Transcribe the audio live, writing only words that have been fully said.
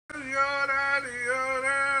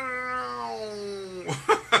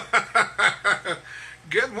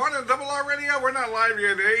Good morning, Double R Radio. We're not live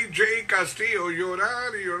yet. AJ Castillo,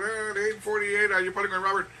 848. Are you putting on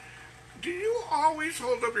Robert? Do you always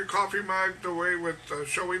hold up your coffee mug the way with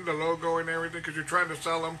showing the logo and everything because you're trying to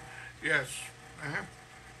sell them? Yes. Uh-huh.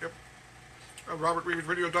 Yep.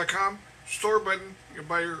 robertrivasradio.com. Store button. You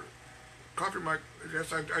buy your coffee mug.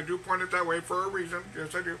 Yes, I do point it that way for a reason.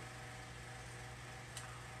 Yes, I do.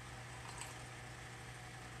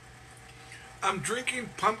 I'm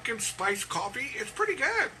drinking pumpkin spice coffee. It's pretty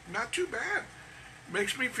good. Not too bad.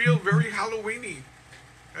 Makes me feel very Halloweeny.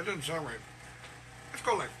 That doesn't sound right. Let's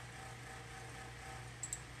go live.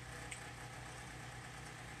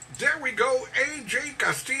 There we go. AJ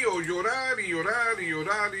Castillo. Llorar.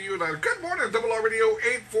 Good morning, Double R Radio,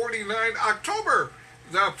 849, October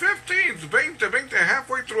the 15th. 20,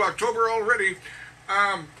 halfway through October already.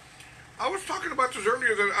 I was talking about this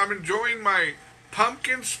earlier that I'm enjoying my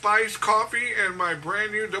pumpkin spice coffee and my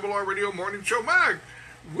brand new Double R Radio Morning Show mug.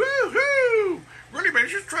 Woohoo! Really, man, you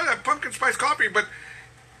should try that pumpkin spice coffee, but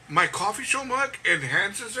my coffee show mug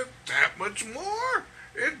enhances it that much more.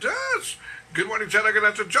 It does. Good morning,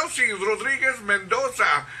 Chanaganata. Josie Rodriguez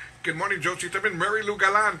Mendoza. Good morning, Josie. También Mary Lou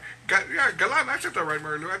Galan. Galan, I said that right,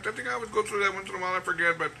 Mary Lou. I think I always go through that once in a while. I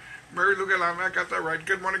forget, but Mary Lou Galan, I got that right.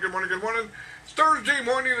 Good morning. Thursday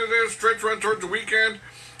morning it is. Stretch run towards the weekend.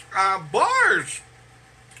 Bars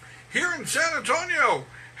here in San Antonio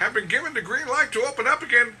have been given the green light to open up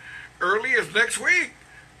again early as next week.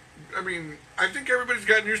 I mean, I think everybody's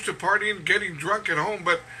gotten used to partying, getting drunk at home,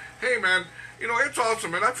 but hey, man, you know, it's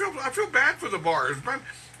awesome, and I feel bad for the bars, man.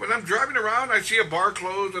 When I'm driving around, I see a bar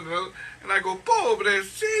closed, and I go,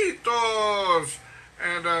 pobrecitos.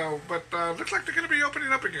 But looks like they're going to be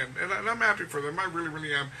opening up again, and I'm happy for them. I really,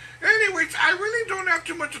 really am. Anyways, I really don't have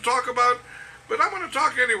too much to talk about, but I'm going to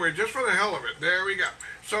talk anyway, just for the hell of it. There we go.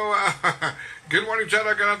 So, good morning, Chad.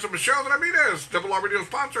 I got on to Michelle Ramirez, Double R Radio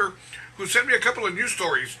sponsor, who sent me a couple of news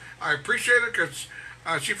stories. I appreciate it because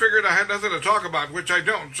she figured I had nothing to talk about, which I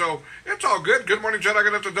don't. So, it's all good. Good morning, Chad. I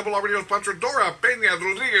got on to Double R Radio sponsor, Dora Peña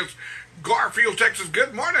Rodriguez, Garfield, Texas.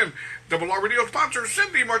 Good morning. Double R Radio sponsor,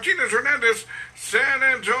 Cindy Martinez Hernandez, San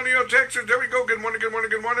Antonio, Texas. There we go. Good morning.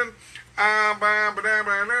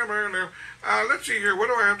 Let's see here. What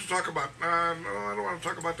do I have to talk about? No, I don't want to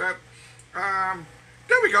talk about that.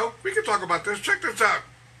 There we go. We can talk about this. Check this out.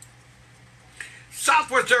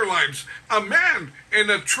 Southwest Airlines. A man in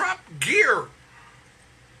a Trump gear.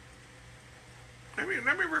 Let me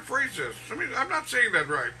rephrase this. I'm not saying that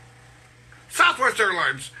right. Southwest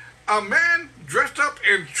Airlines. A man dressed up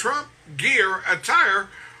in Trump gear attire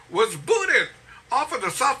was booted off of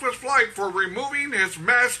the Southwest flight for removing his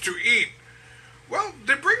mask to eat. Well,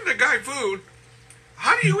 they bring the guy food.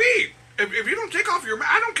 How do you eat? If you don't take off your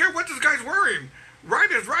mask, I don't care what this guy's wearing.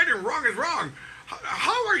 Right is right and wrong is wrong.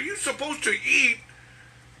 How are you supposed to eat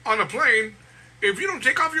on a plane if you don't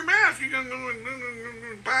take off your mask? You can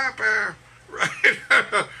Papa, right?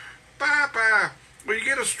 Papa. Well, you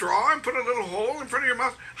get a straw and put a little hole in front of your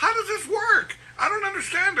mouth. How does this work? I don't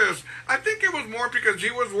understand this. I think it was more because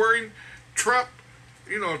he was wearing Trump,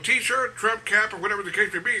 T-shirt, Trump cap, or whatever the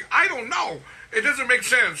case may be. I don't know. It doesn't make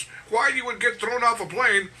sense why you would get thrown off a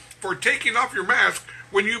plane for taking off your mask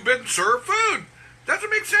when you've been served food.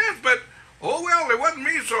 Doesn't make sense, but oh well, it wasn't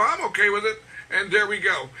me, so I'm okay with it. And there we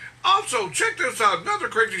go. Also, check this out. Another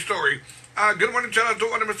crazy story. Good morning, shout out.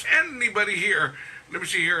 Don't want to miss anybody here. Let me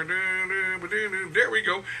see here. There we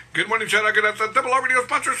go. Good morning, shout out. Good afternoon. Double R Radio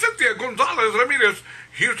sponsor, Cynthia Gonzalez Ramirez.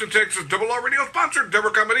 Houston, Texas. Double R Radio sponsor,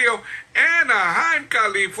 Deborah Camarillo. Anaheim,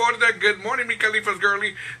 California. Good morning, mi Califa's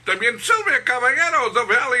girly. También Sylvia Caballero, the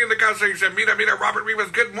Valley in the casa. He said, mira, Robert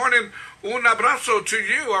Rivas. Good morning. Un abrazo to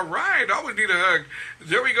you. All right. Always need a hug.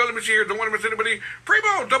 There we go. Let me see here. Don't want to miss anybody.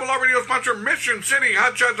 Primo, Double R Radio sponsor, Mission City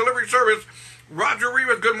Hot Shot Delivery Service. Roger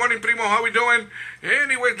Rivas, good morning, Primo. How we doing?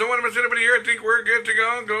 Anyways, don't want to miss anybody here. I think we're good to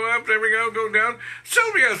go. Go up. There we go. Go down.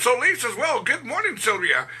 Sylvia Solis as well. Good morning,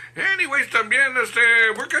 Sylvia. Anyways, también,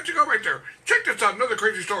 we're good to go right there. Check this out. Another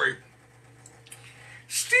crazy story.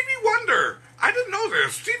 Stevie Wonder. I didn't know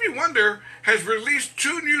this. Stevie Wonder has released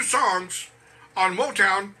 2 new songs on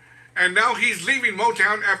Motown, and now he's leaving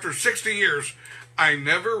Motown after 60 years. I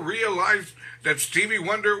never realized that Stevie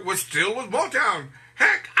Wonder was still with Motown.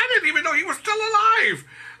 Heck, I didn't even know he was still alive.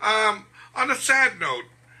 On a sad note,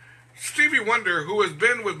 Stevie Wonder, who has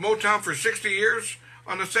been with Motown for 60 years,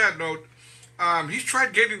 on a sad note, he's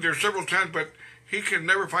tried getting there several times, but he can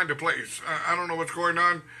never find a place. I don't know what's going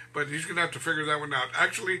on, but he's going to have to figure that one out.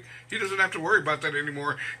 Actually, he doesn't have to worry about that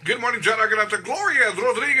anymore. Good morning, John Aguilera, Gloria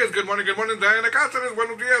Rodriguez. Good morning, Diana Cáceres.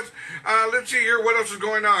 Buenos días. Let's see here. What else is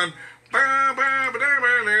going on?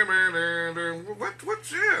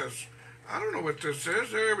 What's this? I don't know what this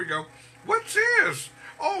is. There we go. What's this?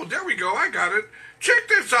 Oh, there we go. I got it. Check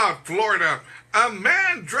this out, Florida. A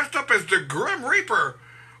man dressed up as the Grim Reaper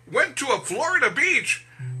went to a Florida beach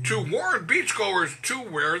to warn beachgoers to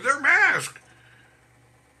wear their mask.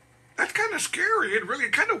 That's kind of scary and really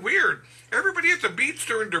kind of weird. Everybody at the beach,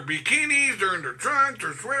 they're in their bikinis, they're in their trunks,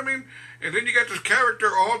 they're swimming, and then you got this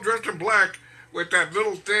character all dressed in black with that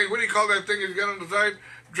little thing. What do you call that thing he's got on the side?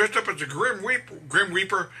 Dressed up as the Grim Reaper, the Grim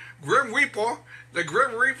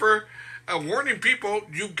Reaper, warning people,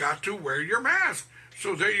 you got to wear your mask.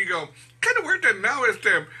 So there you go. Kind of weird that now is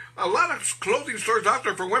a lot of clothing stores out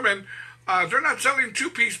there for women. They're not selling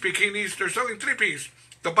 2-piece bikinis. They're selling 3-piece.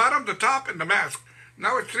 The bottom, the top, and the mask.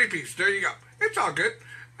 Now it's 3-piece. There you go. It's all good.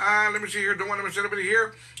 Let me see here. Don't want to miss anybody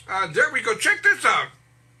here. There we go. Check this out.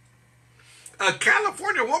 A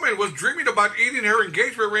California woman was dreaming about eating her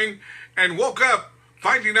engagement ring and woke up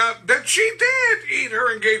finding out that she did eat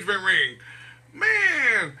her engagement ring.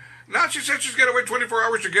 Man. Now she said she's got to wait 24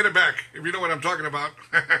 hours to get it back, if you know what I'm talking about.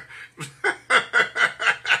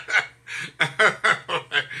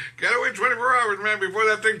 Gotta wait 24 hours, man, before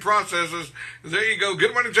that thing processes. There you go.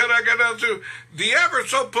 Good morning, Chad. I got down to the ever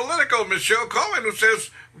so political Michelle Cohen, who says,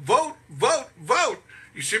 vote, vote, vote.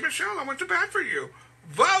 You see, Michelle, I went to bat for you.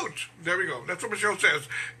 Vote. There we go. That's what Michelle says.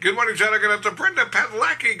 Good morning, Chad. I got down to Brenda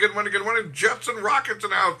Patlacky. Good morning, Judson Rockets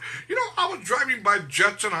in the house. You know, I was driving by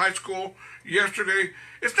Judson High School yesterday.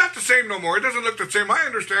 It's not the same no more. It doesn't look the same. I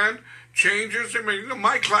understand. Changes. I mean, you know,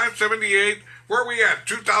 my class, 78. Where are we at?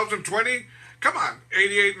 2020? Come on.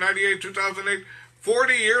 88, 98, 2008.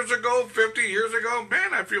 40 years ago, 50 years ago.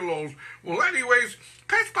 Man, I feel old. Well, anyways,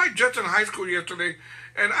 passed by Judson High School yesterday,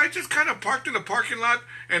 and I just kind of parked in the parking lot,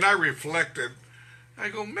 and I reflected. I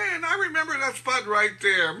go, man, I remember that spot right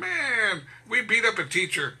there. Man, we beat up a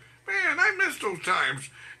teacher. Man, I miss those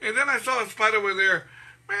times. And then I saw a spot over there.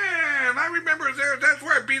 Man, I remember there. That's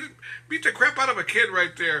where I beat the crap out of a kid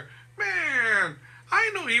right there. Man, I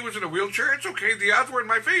know he was in a wheelchair. It's okay. The odds were in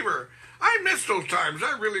my favor. I miss those times.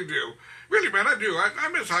 I really do. Really, man, I do. I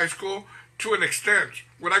miss high school to an extent.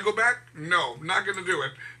 Would I go back? No, not going to do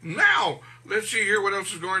it. Now, let's see here what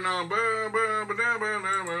else is going on.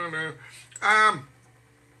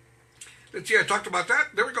 Let's see, I talked about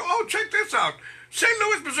that. There we go. Oh, check this out. St.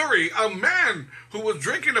 Louis, Missouri. A man who was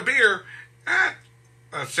drinking a beer at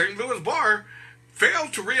a St. Louis bar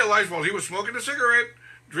failed to realize while he was smoking a cigarette,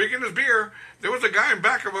 drinking his beer, there was a guy in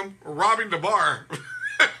back of him robbing the bar.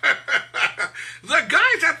 The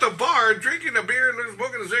guy's at the bar drinking a beer,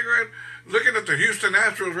 smoking a cigarette, looking at the Houston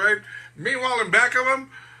Astros, right? Meanwhile, in back of him,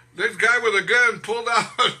 this guy with a gun pulled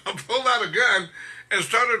out a gun and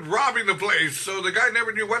started robbing the place. So the guy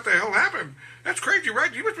never knew what the hell happened. That's crazy,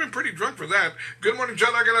 right? He must have been pretty drunk for that. Good morning,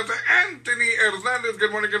 John. I got to Anthony Hernandez.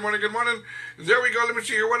 Good morning. There we go. Let me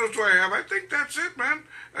see here. What else do I have? I think that's it, man.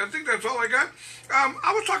 I think that's all I got.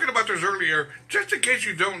 I was talking about this earlier, just in case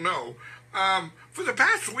you don't know. For the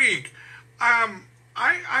past week, I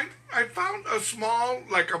found a small,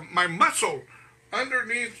 my muscle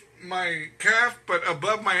underneath my calf, but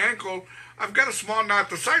above my ankle, I've got a small knot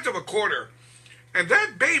the size of a quarter. And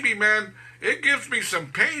that baby, man, it gives me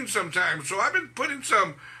some pain sometimes. So I've been putting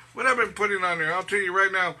what I've been putting on there, I'll tell you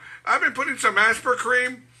right now. I've been putting some Asper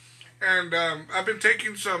cream, and I've been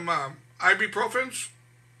taking some ibuprofens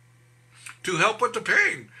to help with the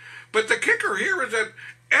pain. But the kicker here is that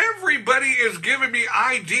everybody is giving me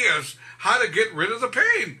ideas how to get rid of the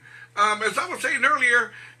pain. As I was saying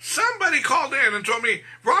earlier, somebody called in and told me,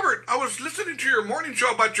 Robert, I was listening to your morning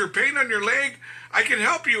show about your pain on your leg. I can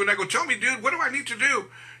help you. And I go, tell me, dude, what do I need to do?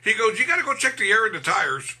 He goes, you got to go check the air in the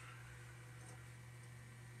tires.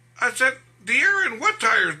 I said, the air in what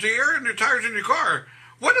tires? The air in the tires in your car.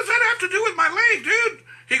 What does that have to do with my leg, dude?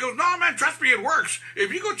 He goes, no, man, trust me, it works.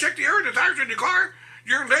 If you go check the air in the tires in your car,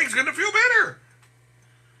 your leg's going to feel better.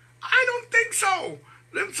 I don't think so.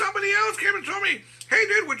 Then somebody else came and told me, hey,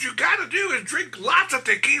 dude, what you got to do is drink lots of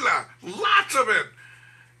tequila. Lots of it.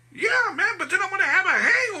 Yeah, man, but then I'm going to have a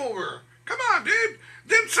hangover. Come on, dude.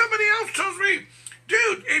 Then somebody else tells me,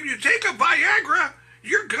 dude, if you take a Viagra,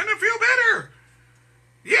 you're going to feel better.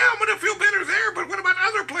 Yeah, I'm going to feel better there, but what about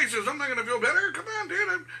other places? I'm not going to feel better. Come on, dude.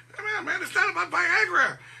 Man, it's not about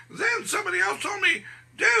Viagra. Then somebody else told me,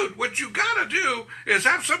 dude, what you got to do is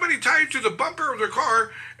have somebody tie you to the bumper of their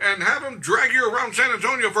car and have them drag you around San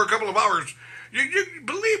Antonio for a couple of hours. You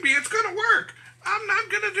believe me, it's going to work. I'm not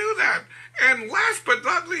going to do that. And last but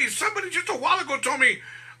not least, somebody just a while ago told me,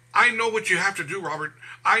 I know what you have to do, Robert.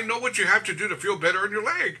 I know what you have to do to feel better in your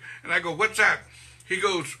leg. And I go, what's that? He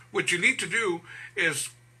goes, what you need to do is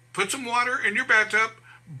put some water in your bathtub,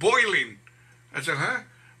 boiling. I said, huh?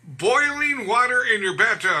 Boiling water in your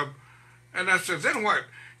bathtub. And I said, then what?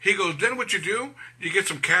 He goes, then what you do, you get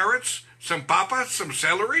some carrots, some papas, some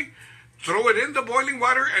celery, throw it in the boiling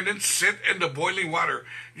water, and then sit in the boiling water.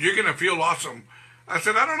 You're going to feel awesome. I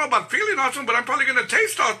said, I don't know about feeling awesome, but I'm probably going to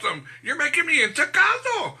taste awesome. You're making me into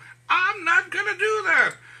caldo. I'm not going to do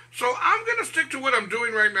that. So I'm going to stick to what I'm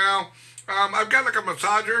doing right now. I've got like a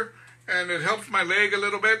massager, and it helps my leg a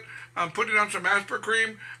little bit. I'm putting on some aspirin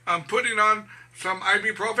cream. I'm putting on some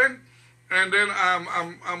ibuprofen, and then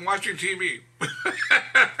I'm watching TV.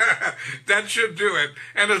 That should do it.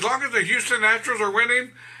 And as long as the Houston Astros are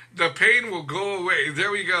winning, the pain will go away.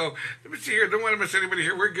 There we go. Let me see here. Don't want to miss anybody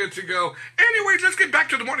here. We're good to go. Anyways, let's get back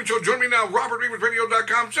to the morning show. Join me now,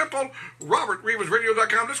 robertrivasradio.com. Simple,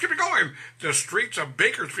 robertrivasradio.com. Let's keep it going. The streets of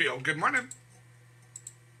Bakersfield. Good morning.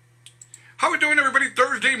 How we doing, everybody?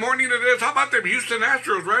 Thursday morning it is. How about them Houston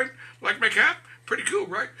Astros, right? Like my cat? Pretty cool,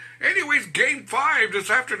 right? Anyways, Game 5 this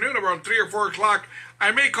afternoon around 3 or 4 o'clock.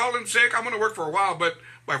 I may call in sick. I'm going to work for a while, but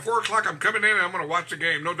by 4 o'clock I'm coming in and I'm going to watch the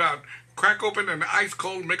game, no doubt. Crack open an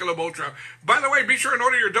ice-cold Michelob Ultra. By the way, be sure and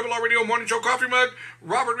order your Double R Radio Morning Show coffee mug.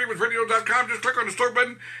 robertrivasradio.com. Just click on the store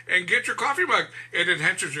button and get your coffee mug. It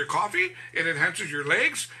enhances your coffee. It enhances your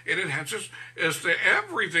legs. It enhances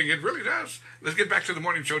everything. It really does. Let's get back to the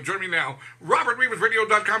morning show. Join me now.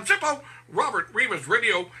 robertrivasradio.com. Simple.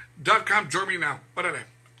 robertrivasradio.com. Join me now.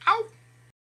 Ow.